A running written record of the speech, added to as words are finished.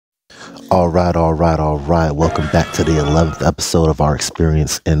All right. Welcome back to the 11th episode of our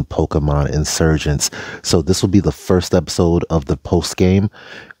experience in Pokemon Insurgence. So this will be the first episode of the post game.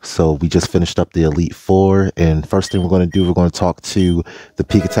 So we just finished up the Elite Four, and first thing we're going to do, we're going to talk to the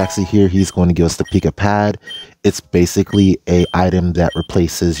Pika Taxi here. He's going to give us the Pika Pad. It's basically a item that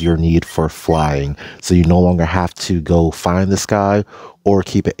replaces your need for flying. So you no longer have to go find this guy or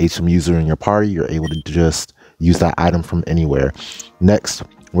keep an HM user in your party. You're able to just use that item from anywhere. Next,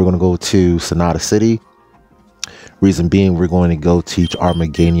 we're going to go to Sonata City. Reason being, we're going to go teach our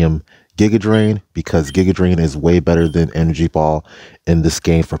Meganium Giga Drain, because Giga Drain is way better than Energy Ball in this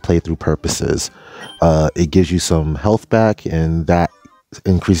game for playthrough purposes. It gives you some health back, and that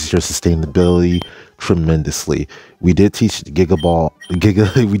increases your sustainability tremendously. We did teach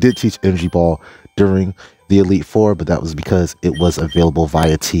we did teach Energy Ball during the Elite Four, but that was because it was available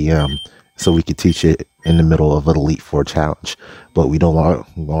via TM. So we could teach it in the middle of an Elite Four challenge. But we don't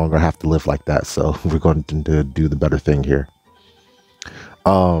longer have to live like that. So we're going to do the better thing here.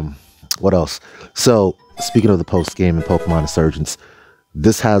 What else? So speaking of the post game in Pokemon Insurgence,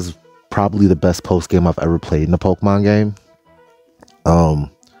 this has probably the best post game I've ever played in a Pokemon game.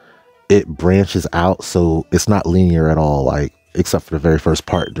 It branches out, so it's not linear at all, like except for the very first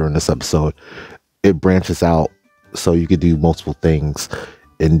part during this episode. It branches out so you could do multiple things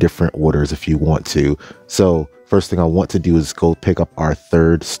in different orders if you want to. So first thing I want to do is go pick up our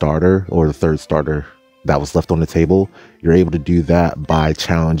third starter, or the third starter that was left on the table. You're able to do that by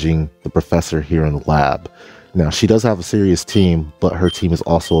challenging the professor here in the lab. Now, she does have a serious team, but her team is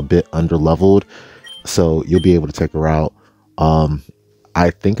also a bit under-leveled, so you'll be able to take her out. I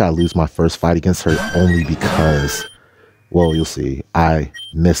think I lose my first fight against her only because, well, you'll see, I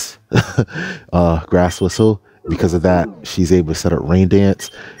miss Grass Whistle. Because of that, she's able to set up Rain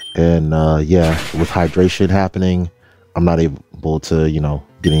Dance, and yeah, with hydration happening, I'm not able to,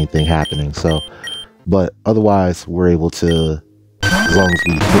 get anything happening. So, but otherwise, we're able to, as long as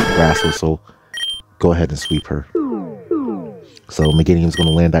we hit Grass Whistle, go ahead and sweep her. So Meganium's going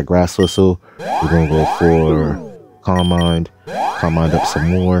to land that Grass Whistle. We're going to go for Calm Mind up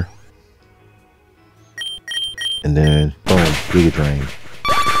some more, and then boom, Giga Drain.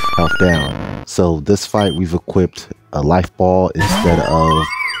 Health down. So this fight, we've equipped a Life Ball instead of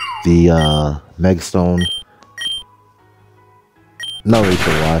the Megastone. Not really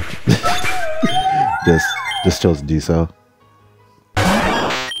sure why. just chose to do so.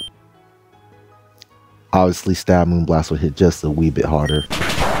 Obviously, Stab Moonblast would hit just a wee bit harder.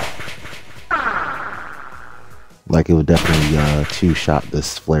 Like it would definitely two-shot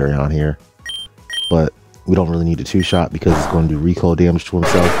this Flareon here, but we don't really need a two-shot because it's going to do recoil damage to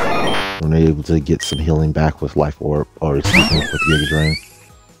himself. We're able to get some healing back with Life Orb, or excuse me, with Giga Drain.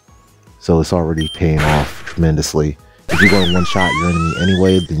 So it's already paying off tremendously. If you go in one-shot your enemy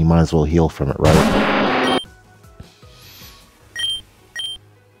anyway, then you might as well heal from it, right?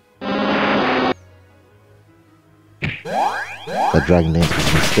 That Dragon Dance was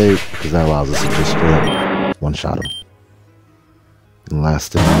a mistake, because that allows us to just straight up one-shot him. And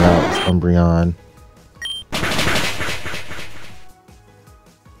last thing out is Umbreon.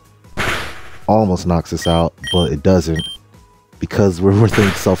 Almost knocks us out, but it doesn't, because we're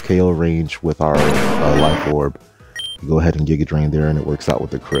within self-KO range with our Life Orb. We go ahead and Giga Drain there, and it works out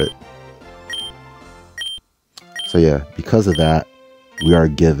with the crit. So yeah, because of that, we are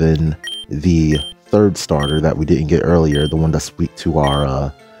given the third starter that we didn't get earlier, the one that's weak to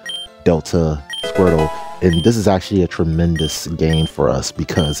our Delta Squirtle. And this is actually a tremendous gain for us,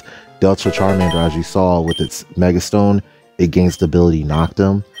 because Delta Charmander, as you saw with its Megastone, it gains the ability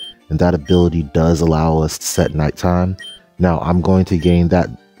Noctum. And that ability does allow us to set nighttime. Now, I'm going to gain that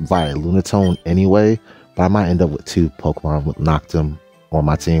via Lunatone anyway, but I might end up with two Pokemon with Noctum on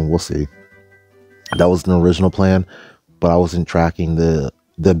my team. We'll see. That was an original plan, but I wasn't tracking the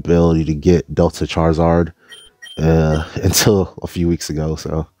ability to get Delta Charizard until a few weeks ago,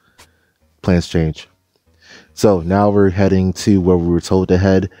 so plans change. So now we're heading to where we were told to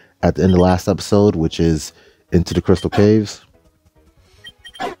head at the end of the last episode, which is into the Crystal Caves.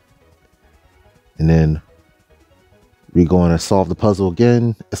 And then we're going to solve the puzzle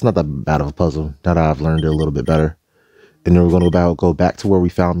again. It's not that bad of a puzzle now that I've learned it a little bit better. And then we're going to go back to where we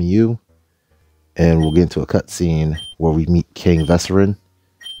found Mew. And we'll get into a cutscene where we meet King Veseryn. And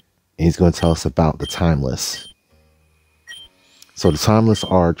he's going to tell us about the Timeless. So the Timeless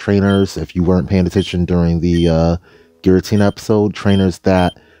are trainers, if you weren't paying attention during the Giratina episode, trainers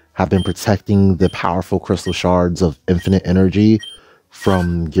that have been protecting the powerful crystal shards of infinite energy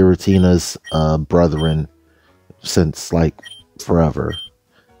from Giratina's brethren since like forever.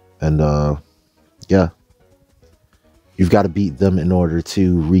 And yeah, You've got to beat them in order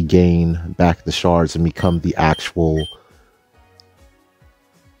to regain back the shards and become the actual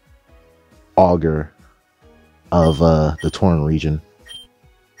Augur of the Torrent region.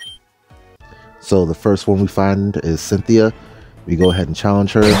 So the first one we find is Cynthia. We go ahead and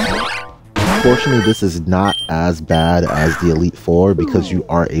challenge her. Fortunately, this is not as bad as the Elite Four because you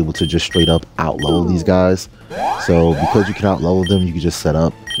are able to just straight up outlevel these guys. So because you can outlevel them, you can just set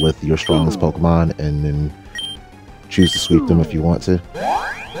up with your strongest Pokemon and then choose to sweep them if you want to.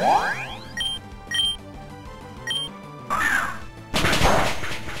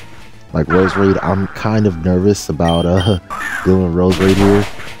 Like Rose Raid, I'm kind of nervous about doing Rose Raid here,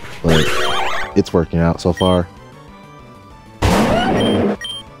 but it's working out so far.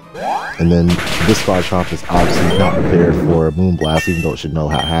 And then this Garchomp is obviously not prepared for Moonblast, even though it should know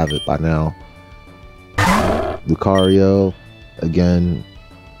how to have it by now. Lucario, again,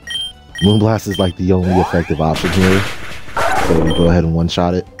 Moonblast is like the only effective option here, so we go ahead and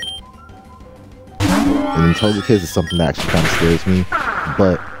one-shot it. And then Togekiss is something that actually kind of scares me,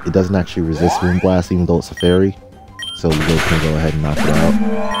 but it doesn't actually resist Moonblast even though it's a fairy, so we can go ahead and knock it out.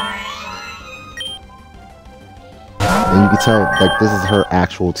 And you can tell, like, this is her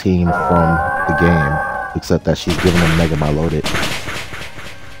actual team from the game, except that she's given them Mega Milotic.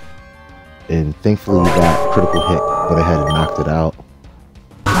 And thankfully that critical hit went ahead and knocked it out.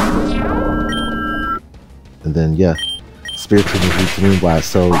 And then, yeah, Spiritomb is weak to Moonblast.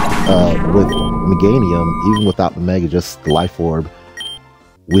 So, with Meganium, even without the Mega, just the Life Orb,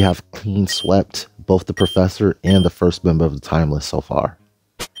 we have clean swept both the Professor and the first member of the Timeless so far.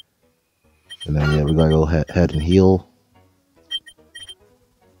 And then, yeah, we're gonna go ahead and heal.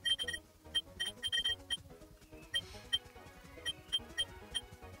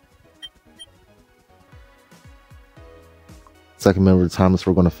 Second member of the Timeless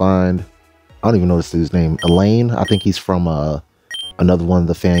we're going to find, I don't even know this dude's name, Alain. I think he's from another one of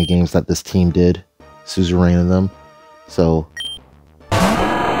the fan games that this team did, Suzerain and them. So,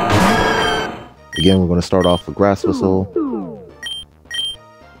 again, we're going to start off with Grass Whistle.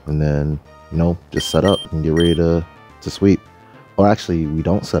 And then, you know, just set up and get ready to sweep. Or actually, we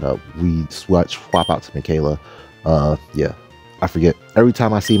don't set up. We swap out to Michaela. Yeah, I forget. Every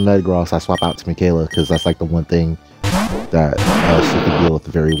time I see Metagross, I swap out to Michaela because that's like the one thing that she can deal with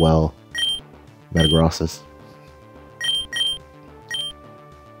very well. Metagrosses.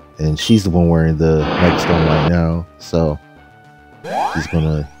 And she's the one wearing the Megastone right now, so she's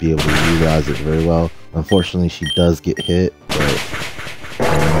gonna be able to utilize it very well. Unfortunately, she does get hit, but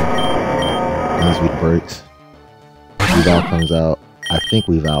as we breaks, Weavile comes out. I think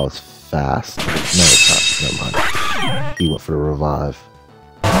Weavile is fast. No, it's not. Never mind. He went for the revive.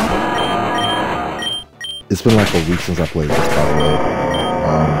 It's been like a week since I played this, by the way.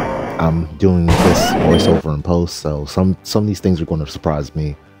 I'm doing this voiceover in post, so some of these things are going to surprise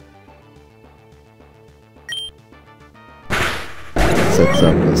me. Sets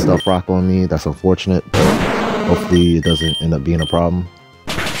up a Stealth Rock on me. That's unfortunate, but hopefully it doesn't end up being a problem.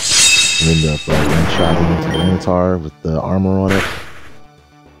 And end up one-shotting into the Minotaur with the armor on it.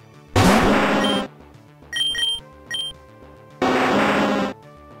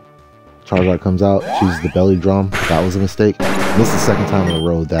 Charizard comes out, chooses the belly drum. That was a mistake. This is the second time in a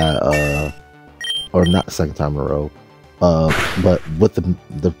row that, or not the second time in a row, but with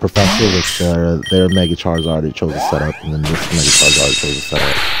the Professor with their Mega Charizard, it chose to set up, and then this Mega Charizard chose to set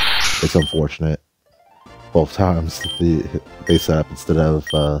up. It's unfortunate. Both times they set up instead of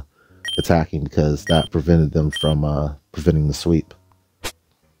attacking because that prevented them from preventing the sweep.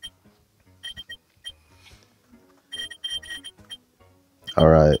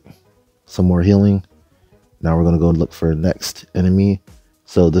 Alright. Some more healing. Now we're going to go look for the next enemy.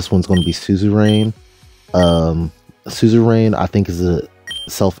 So this one's going to be Suzerain. Suzerain, I think, is a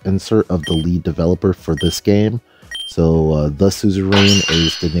self-insert of the lead developer for this game. So the Suzerain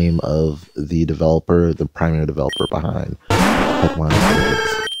is the name of the developer, the primary developer behind Pokémon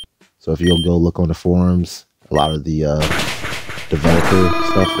Insurgence. So if you'll go look on the forums, a lot of the developer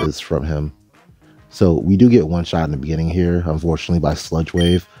stuff is from him. So we do get one shot in the beginning here, unfortunately, by Sludge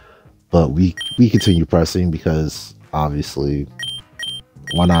Wave. But we continue pressing because, obviously,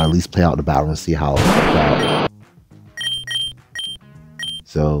 why not at least play out the battle and see how it works out.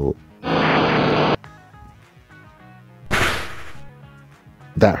 So,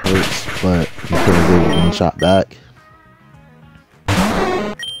 that hurts, but he couldn't get one shot back.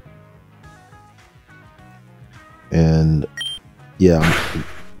 And, yeah,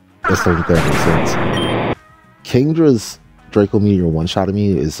 that's the only thing that makes sense. Kingdra's Draco Meteor one-shotting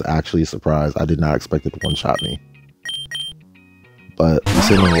me is actually a surprise. I did not expect it to one-shot me. But we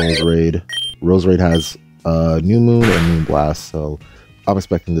send in Rose Raid. Rose Raid has New Moon and Moon Blast, so I'm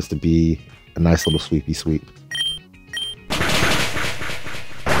expecting this to be a nice little sweepy sweep.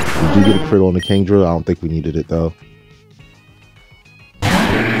 We do get a crit on the Kingdra. I don't think we needed it though.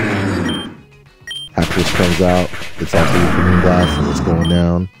 After this comes out, it's also the Moon Blast and it's going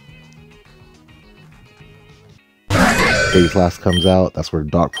down. Phase Blast comes out, that's where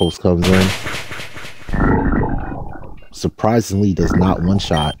Dark Pulse comes in. Surprisingly does not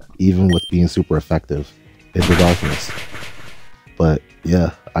one-shot, even with being super effective in the darkness. But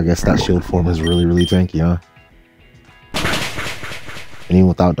yeah, I guess that shield form is really, really tanky, huh? And even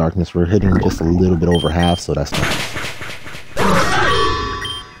without darkness, we're hitting just a little bit over half, so that's nice.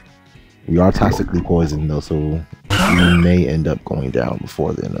 We are toxically poisoned though, so we may end up going down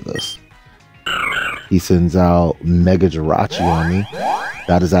before the end of this. He sends out Mega Jirachi on me.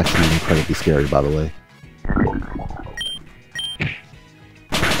 That is actually incredibly scary, by the way.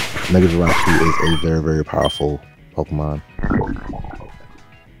 Mega Jirachi is a very, very powerful Pokemon.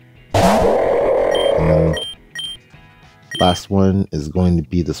 And last one is going to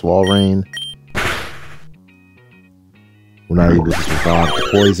be this Wall Rain. We're not able to survive the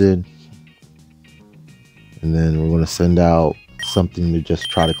poison. And then we're going to send out something to just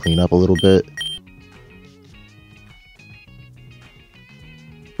try to clean up a little bit.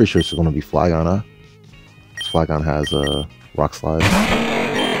 Pretty sure it's going to be Flygon, huh? Flygon has a Rock Slide.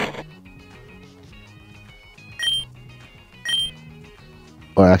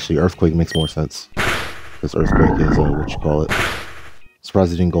 Or actually, Earthquake makes more sense. Because Earthquake is, what you call it.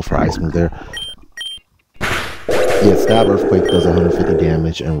 Surprised he didn't go for Ice Move there. Yeah, Stab Earthquake does 150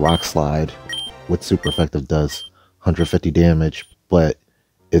 damage, and Rock Slide with super effective does 150 damage, but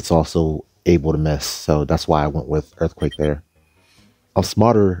it's also able to miss, so that's why I went with Earthquake there. I'm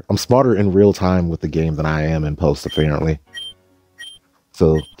smarter in real time with the game than I am in post, apparently.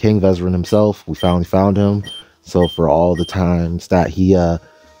 So King Veseryn himself, we finally found him. So for all the times that he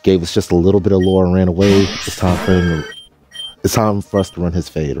gave us just a little bit of lore and ran away, it's time for us to run his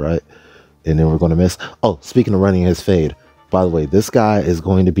fade, right? And then we're going to miss. Oh, speaking of running his fade, by the way, this guy is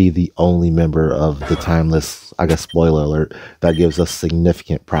going to be the only member of the Timeless, I guess, spoiler alert, that gives us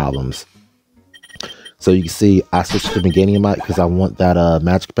significant problems. So you can see I switched to Meganiumite because I want that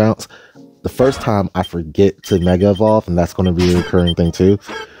magic bounce. The first time I forget to Mega Evolve, and that's going to be a recurring thing too.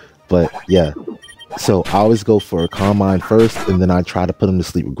 But yeah, so I always go for a Calm Mind first, and then I try to put him to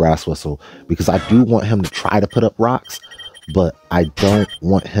sleep with Grass Whistle because I do want him to try to put up rocks, but I don't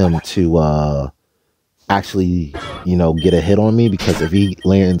want him to actually, you know, get a hit on me, because if he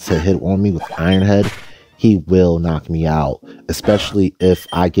lands a hit on me with Iron Head, he will knock me out, especially if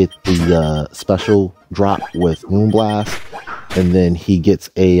I get the special drop with Moonblast, and then he gets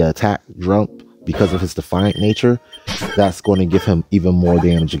a attack jump because of his defiant nature. That's going to give him even more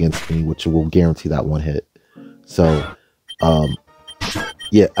damage against me, which will guarantee that one hit. So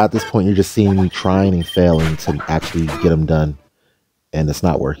yeah, at this point you're just seeing me trying and failing to actually get him done, and it's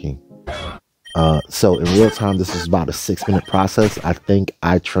not working. So in real time, this is about a 6-minute process. I think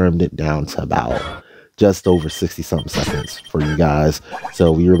I trimmed it down to about just over 60-something seconds for you guys.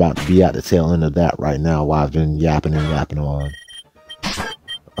 So we're about to be at the tail end of that right now while I've been yapping and yapping on.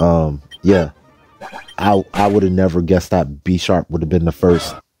 Yeah, I would have never guessed that B-Sharp would have been the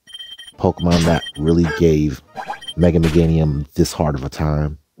first Pokemon that really gave Mega Meganium this hard of a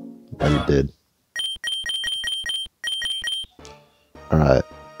time, but it did. Alright,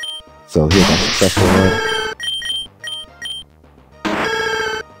 so here's our successful one.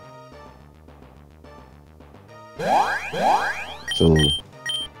 So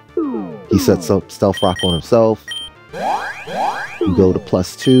he sets up Stealth Rock on himself. We go to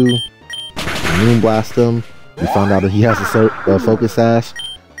 +2. Moonblast him. We found out that he has a Focus Sash,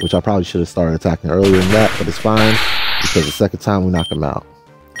 which I probably should have started attacking earlier than that, but it's fine because the second time we knock him out.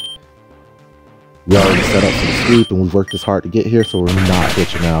 We already set up for the sweep, and we've worked this hard to get here, so we're not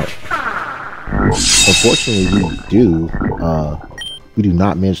glitching out. Unfortunately, we do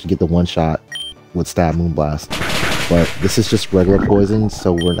not manage to get the one-shot with Stab Moonblast. But this is just regular poison,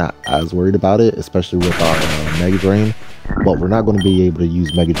 so we're not as worried about it, especially with our Mega Drain. But we're not going to be able to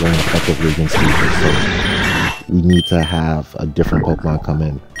use Mega Drain effectively against Weaver, so we need to have a different Pokemon come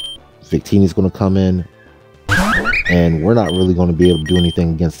in. Victini's going to come in, and we're not really going to be able to do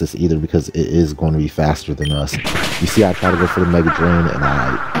anything against this either because it is going to be faster than us. You see, I try to go for the Mega Drain, and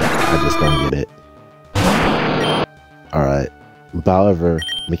I just don't get it. Alright. However,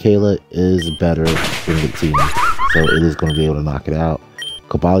 Michaela is better than Victini, so it is going to be able to knock it out.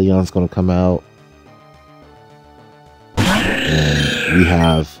 Cobalion's going to come out.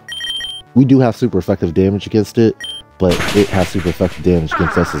 And we do have super effective damage against it, but it has super effective damage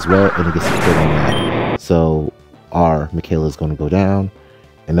against us as well, and it gets a crit on that. So our Michaela is going to go down.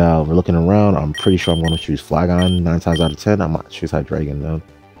 And now we're looking around. I'm pretty sure I'm going to choose Flygon 9 times out of 10. I might choose Hydreigon though.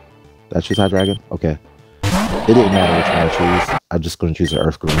 Did I choose Hydreigon? Okay. It didn't matter which one I choose. I'm just going to choose an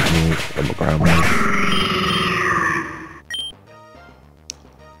Earth Grown move or a ground move.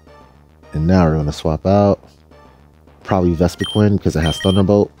 And now we're going to swap out. Probably Vespiquen because it has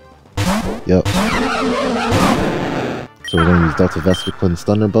Thunderbolt. Yep. So we're going to use Delta Vespiquen's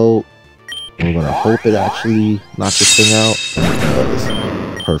Thunderbolt. And we're going to hope it actually knocks this thing out. And it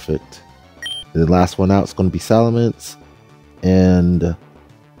does. Perfect. And the last one out is going to be Salamence. And I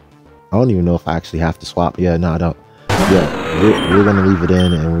don't even know if I actually have to swap. Yeah, no, I don't. Yeah, we're going to leave it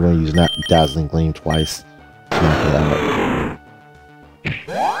in and we're going to use Dazzling Gleam twice to knock it out.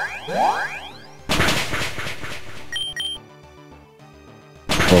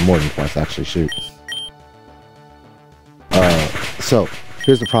 Or more than twice, actually, shoot. So,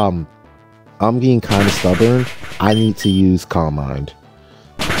 here's the problem. I'm being kind of stubborn. I need to use Calm Mind.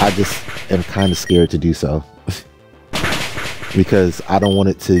 I just am kind of scared to do so. Because I don't want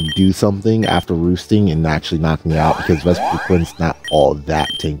it to do something after roosting and actually knock me out, because Vespiquen's not all that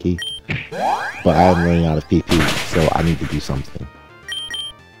tanky. But I am running out of PP, so I need to do something.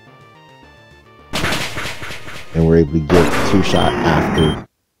 And we're able to get 2-shot after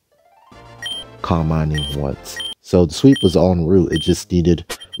Calm Minding once. So the sweep was en route. We just needed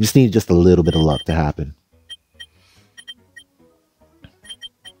just a little bit of luck to happen.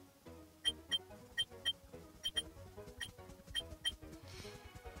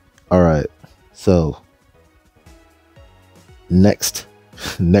 Alright, so next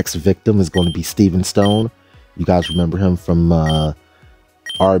victim is going to be Steven Stone. You guys remember him from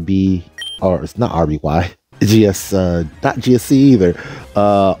RB, or it's not RBY, GS, not GSC either,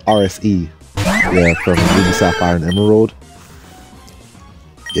 RSE, yeah, from Ruby Sapphire and Emerald.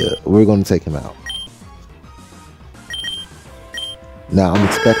 Yeah, we're going to take him out. Now I'm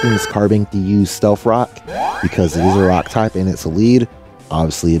expecting this Carbink to use Stealth Rock because it is a rock type and it's a lead.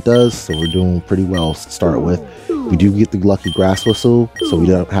 Obviously it does, so we're doing pretty well to start with. We do get the lucky Grass Whistle, so we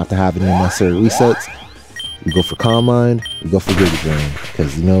don't have to have any unnecessary resets. We go for Calm Mind, we go for Giga Drain,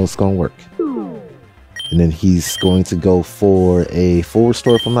 because you know it's going to work. And then he's going to go for a Full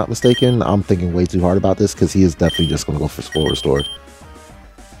Restore, if I'm not mistaken. I'm thinking way too hard about this, because he is definitely just going to go for Full Restore.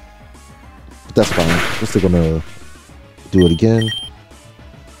 But that's fine. We're still going to do it again.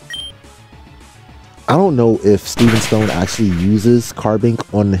 I don't know if Steven Stone actually uses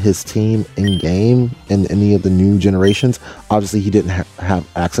Carbink on his team in game in any of the new generations. Obviously, he didn't have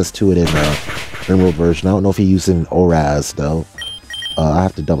access to it in Emerald version. I don't know if he used it in Oraz though. I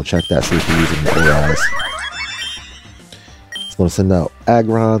have to double check that, see if he used it in Oraz. It's going to send out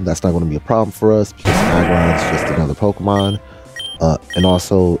Aggron. That's not going to be a problem for us because Aggron is just another Pokemon. And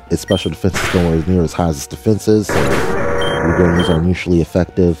also, its special defense is nowhere near as high as its defenses. So we're going to use our mutually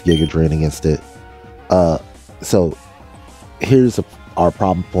effective Giga Drain against it. So here's our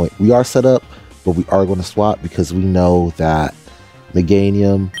problem point. We are set up, but we are going to swap because we know that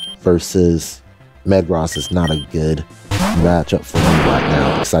Meganium versus Metagross is not a good matchup for me right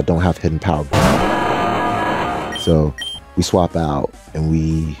now because I don't have Hidden Power Ground. So we swap out and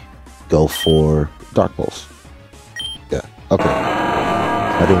we go for Dark Pulse. Yeah, okay.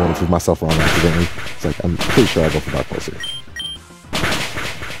 I didn't want to prove myself wrong accidentally. It's like, I'm pretty sure I go for Dark Pulse here.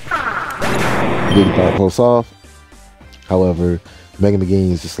 Get the Dark Pulse off. However, Mega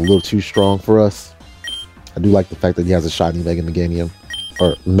Meganium is just a little too strong for us. I do like the fact that he has a shiny Mega Meganium,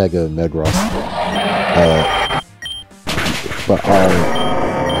 or Mega Metagross. But our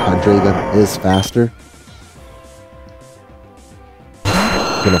Hydreigon is faster.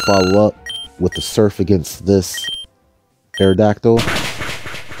 Gonna follow up with the Surf against this Aerodactyl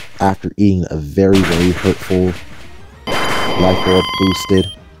after eating a very, very hurtful Life Orb boosted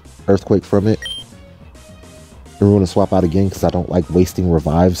Earthquake from it. And we're going to swap out again because I don't like wasting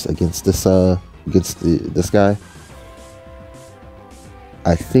revives against this this guy.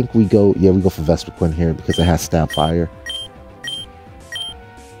 I think we go for Vespiquen here because it has Stab Fire.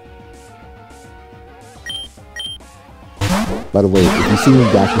 By the way, if you see me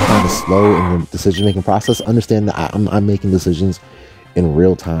acting kind of slow in the decision-making process, understand that I'm making decisions in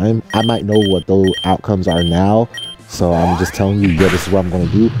real time. I might know what those outcomes are now, so I'm just telling you, yeah, this is what I'm going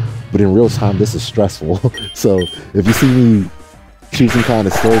to do. But in real time, this is stressful. So if you see me choosing kind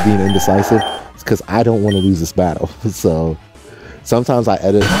of slow, being indecisive, it's because I don't want to lose this battle. So sometimes I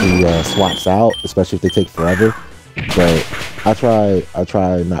edit the swaps out, especially if they take forever. But I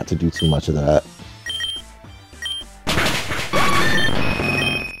try not to do too much of that.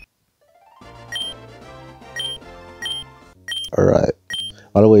 All right.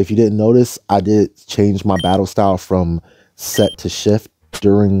 By By the way, if you didn't notice, I did change my battle style from set to shift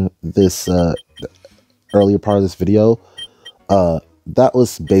during this earlier part of this video. That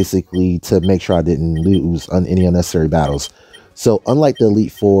was basically to make sure I didn't lose on any unnecessary battles. So unlike the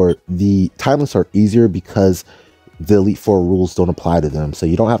Elite Four, the timeless are easier because the Elite Four rules don't apply to them. So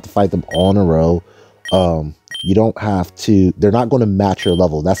you don't have to fight them all in a row. You don't have to, they're not going to match your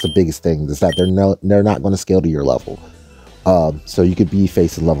level. That's the biggest thing, is that they're not going to scale to your level. So you could be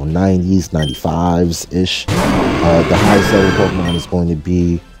facing level 90s, 95s-ish. The highest level Pokemon is going to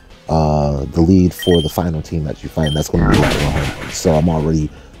be the lead for the final team that you find. That's going to be level 100. So I'm already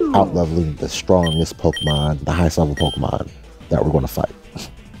out-leveling the strongest Pokemon, the highest level Pokemon that we're going to fight.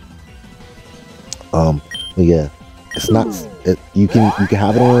 But yeah, it's not, you can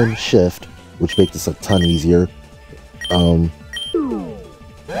have it on shift, which makes this a ton easier. You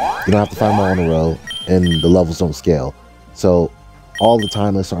don't have to find them all in a row, and the levels don't scale. So all the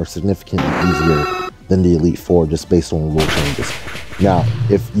timeless are significantly easier than the Elite Four just based on rule changes. Now,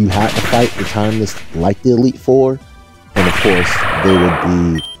 if you had to fight the timeless like the Elite Four, then of course they would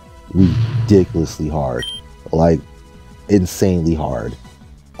be ridiculously hard, like insanely hard.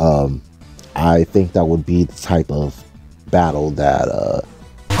 I think that would be the type of battle that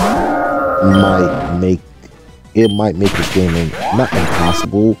might make this game not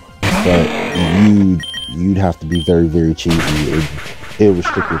impossible, but you'd have to be very, very cheesy. It would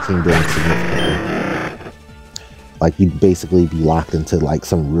restrict your team building significantly. Like, you'd basically be locked into like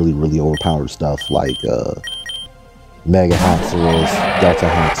some really, really overpowered stuff like Mega Haxorus, Delta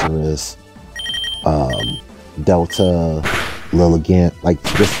Haxorus, Delta Lilligant, like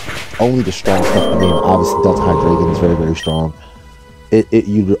just only the strong stuff in the game. Obviously Delta Hydreigon is very, very strong.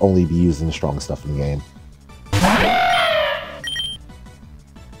 You'd only be using the strongest stuff in the game.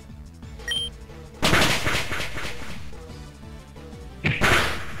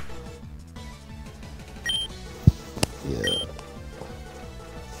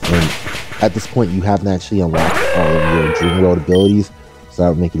 At this point, you haven't actually unlocked all of your Dream World abilities, so that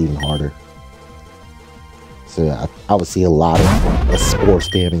would make it even harder. So yeah, I would see a lot of spore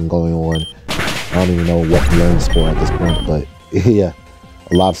spamming going on. I don't even know what to learn spore at this point, but yeah,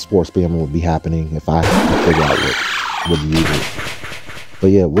 a lot of spore spamming would be happening if I had to figure out what to use it. But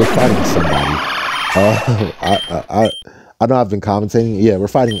yeah, we're fighting somebody. I know I've been commentating. Yeah, we're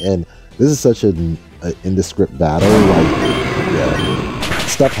fighting, and this is such an indescript battle. Like, yeah.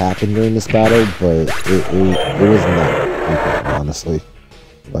 Stuff happened during this battle, but it wasn't that important, honestly.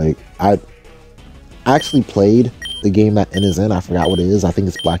 Like, I actually played the game that N is in. I forgot what it is. I think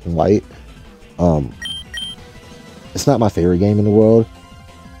it's Black and White. It's not my favorite game in the world.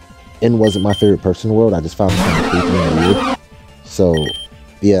 N wasn't my favorite person in the world. I just found it kind of creepy and weird. So,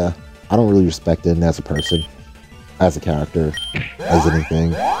 yeah, I don't really respect N as a person, as a character, as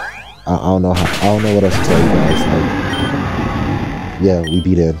anything. I don't know what else to tell you guys. Like, yeah, we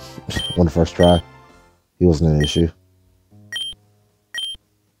beat him on the first try. He wasn't an issue.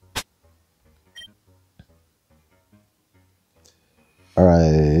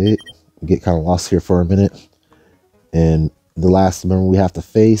 Alright, get kind of lost here for a minute. And the last member we have to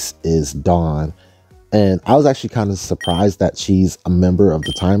face is Dawn. And I was actually kind of surprised that she's a member of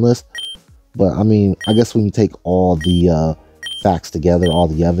the Timeless. But I mean, I guess when you take all the facts together, all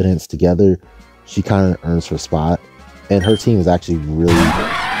the evidence together, she kind of earns her spot. And her team is actually really,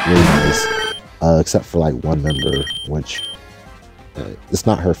 really nice, except for like one member, which it's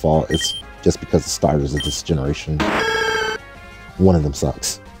not her fault. It's just because the starters of this generation, one of them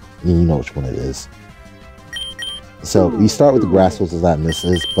sucks. You know which one it is. So we start with the grass as that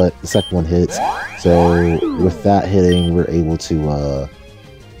misses, but the second one hits. So with that hitting, we're able to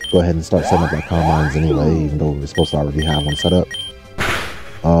go ahead and start setting up our combines anyway, even though we're supposed to already have one set up.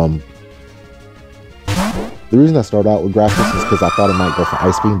 The reason I started out with Grass is because I thought it might go for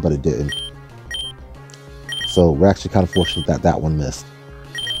Ice Beam, but it didn't. So we're actually kind of fortunate that that one missed.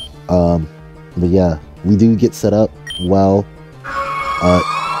 But yeah, we do get set up well.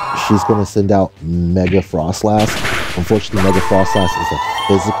 She's going to send out Mega Froslass. Unfortunately, Mega Froslass is a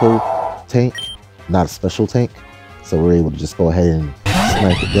physical tank, not a special tank. So we're able to just go ahead and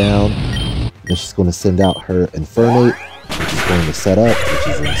snipe it down. Then she's going to send out her Infernape, which is going to set up, which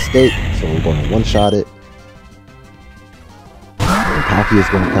is a mistake. So we're going to one-shot it. Palkia is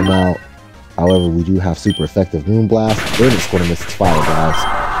going to come out. However, we do have super effective Moonblast. Then it's going to miss its Fire Blast.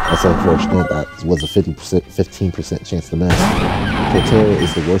 That's unfortunate. That was a 15% chance to miss. Torterra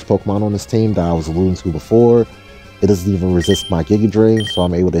is the worst Pokemon on this team that I was alluding to before. It doesn't even resist my Giga Drain, so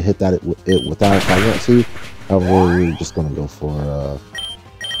I'm able to hit it without if I want to. However, we're just going to go for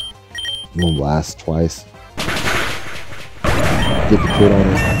Moonblast twice. get the crit on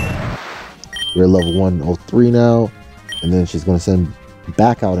her. We're level 103 now. And then she's going to send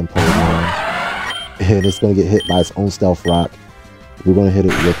back out in Pokémon. And it's going to get hit by its own Stealth Rock. We're going to hit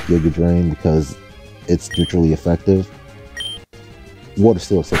it with Giga Drain because it's neutrally effective. Water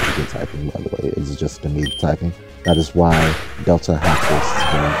Steel is such a good typing, by the way. It's just amazing typing. That is why Delta Half-Force is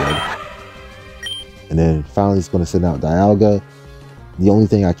very good. And then finally it's going to send out Dialga. The only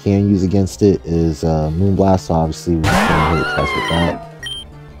thing I can use against it is Moonblast, so obviously we're just going to hit it twice with that.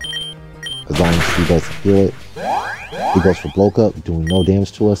 As long as she doesn't heal it. It goes for Blow Up, doing no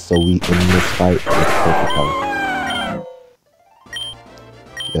damage to us, so we end this fight with perfect health.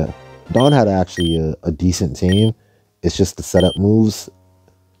 Yeah. Dawn had actually a decent team. It's just the setup moves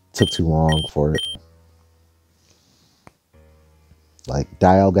took too long for it. Like,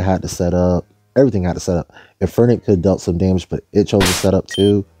 Dialga had to set up. Everything had to set up. Infernape could have dealt some damage, but it chose to set up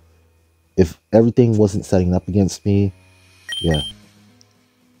too. If everything wasn't setting up against me, yeah.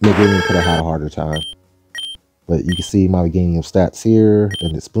 Meganium could have had a harder time. But you can see my Meganium stats here,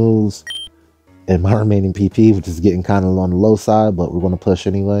 and its moves. And my remaining PP, which is getting kind of on the low side, but we're going to push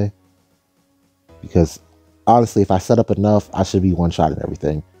anyway. Because, honestly, if I set up enough, I should be one-shotting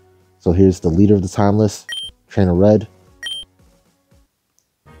everything. So here's the leader of the Timeless, Trainer Red.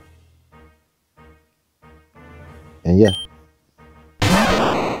 And yeah.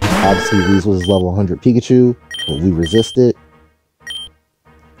 Obviously, Weasel is level 100 Pikachu, but we resist it.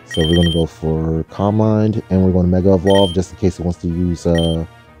 So we're going to go for Calm Mind, and we're going to Mega Evolve just in case it wants to use Thunder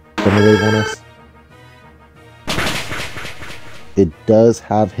Wave on us. It does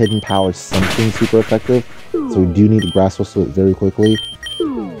have Hidden Power, something super effective, so we do need to Grass Whistle it very quickly.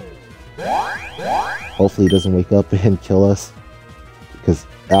 Hopefully it doesn't wake up and kill us, because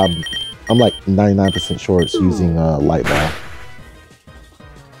I'm like 99% sure it's using Light Ball.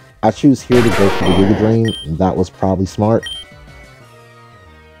 I choose here to go for the Giga Drain, and that was probably smart.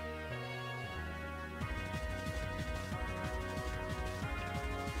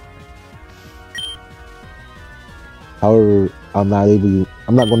 However, I'm not going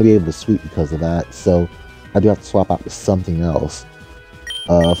to be able to sweep because of that, so I do have to swap out to something else.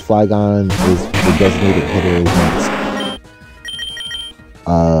 Flygon is the designated hitter against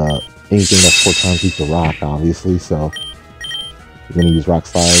anything that's 4 times weak to Rock, obviously, so we're going to use Rock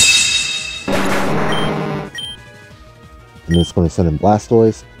Slide. And it's going to send in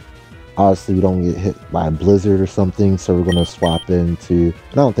Blastoise. Obviously, we don't get hit by a Blizzard or something, so we're going to swap into...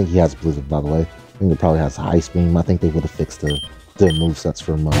 And I don't think he has Blizzard, by the way. I think it probably has Ice Beam. I think they would have fixed the movesets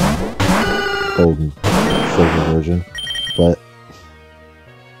from Gold and Silver version. But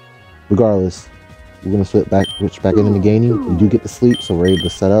regardless, we're going to switch back into the gaming. We do get to sleep, so we're able to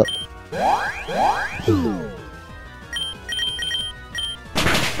set up.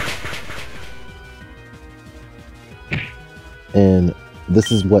 And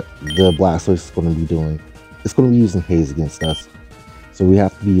this is what the Blastoise is going to be doing. It's going to be using Haze against us. So we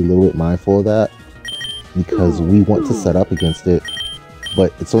have to be a little bit mindful of that, because we want to set up against it,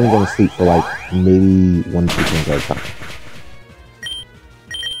 but it's only going to sleep for like maybe 1 to 2 turns at a time.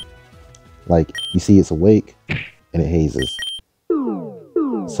 Like, you see it's awake and it hazes.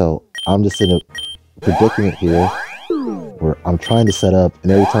 So I'm just in a predicament here where I'm trying to set up,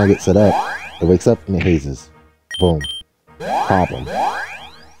 and every time I get set up, it wakes up and it hazes. Boom. Problem.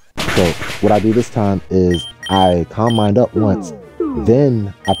 So what I do this time is I Calm Mind up once,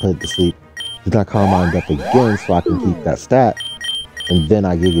 then I put it to sleep. Then I Calm Mind up again so I can keep that stat, and then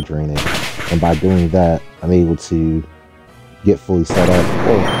I Giga Drain it. And by doing that, I'm able to get fully set up,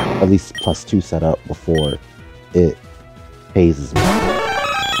 or at least +2 set up before it hazes me.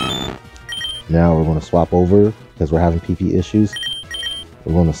 Now we're going to swap over, because we're having PP issues.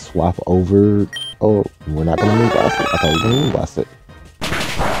 We're going to swap over. Oh, we're not going to Moonblast it. I thought we were going to Moonblast it.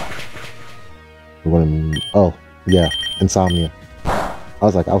 We're going to... Oh, yeah. Insomnia. I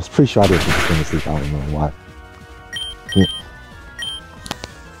was pretty sure I didn't put this thing to sleep. I don't know why.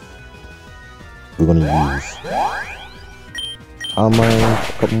 We're going to use Calm Mind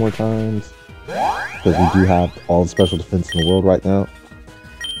a couple more times, because we do have all the special defense in the world right now.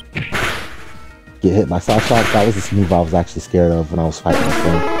 Get hit by Psyshock. That was this move I was actually scared of when I was fighting this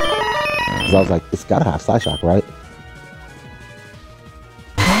thing. Because I was like, it's gotta have Psyshock, right?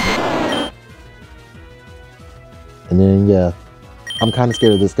 And then, yeah, I'm kind of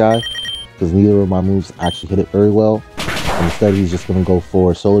scared of this guy, because neither of my moves actually hit it very well. And instead, he's just going to go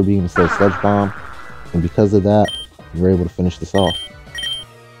for Solar Beam instead of Sludge Bomb. And because of that, we're able to finish this off.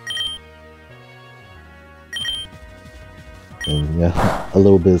 And yeah, a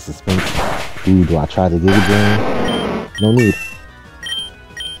little bit of suspense. Ooh, do I try to Giga Drain? No need.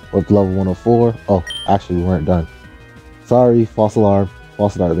 We're at level 104. Oh, actually, we weren't done. Sorry, false alarm.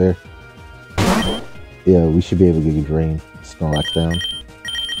 False start there. Yeah, we should be able to get a drain. Snorlax down.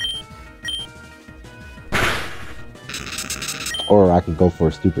 Or I could go for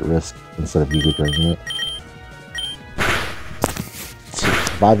a stupid risk instead of Giga draining it.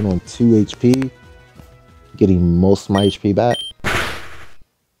 Surviving on 2 HP. Getting most of my HP back.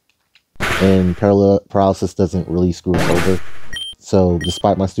 And paralysis doesn't really screw us over. So,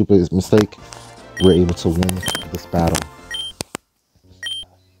 despite my stupid mistake, we're able to win this battle.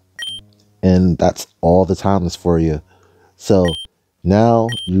 And that's all the time is for you. So, now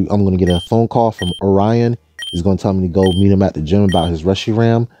I'm going to get a phone call from Orion. He's going to tell me to go meet him at the gym about his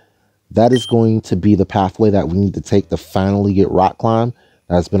Reshiram. That is going to be the pathway that we need to take to finally get Rock Climb.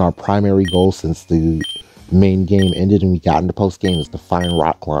 That's been our primary goal since the main game ended and we got into post game, is to find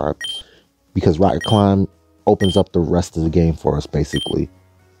Rock Climb. Because Rock Climb opens up the rest of the game for us, basically.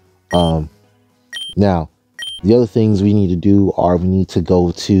 Now, the other things we need to do are we need to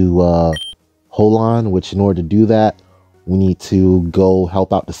go to Holon, which in order to do that, we need to go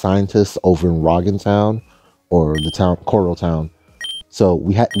help out the scientists over in Roggen Town, or the town, Coral Town. So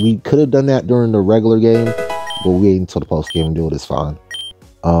we could have done that during the regular game, but we wait until the post game and do it. It's fine.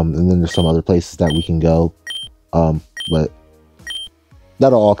 And then there's some other places that we can go, but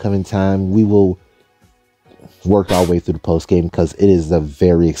that'll all come in time. We will work our way through the post game because it is a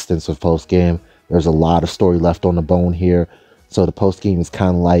very extensive post game. There's a lot of story left on the bone here, so the post game is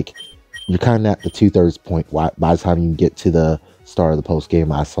kind of like you're kind of at the 2/3 point by the time you get to the start of the post game.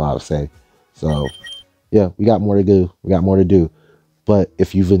 That's what I would say. So yeah, we got more to do. We got more to do. But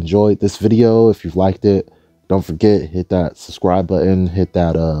if you've enjoyed this video, if you've liked it, don't forget, hit that subscribe button, hit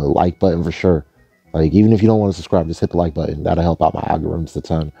that like button for sure. Like, even if you don't want to subscribe, just hit the like button. That'll help out my algorithms a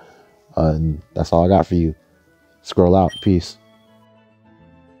ton. And that's all I got for you. Scroll out. Peace.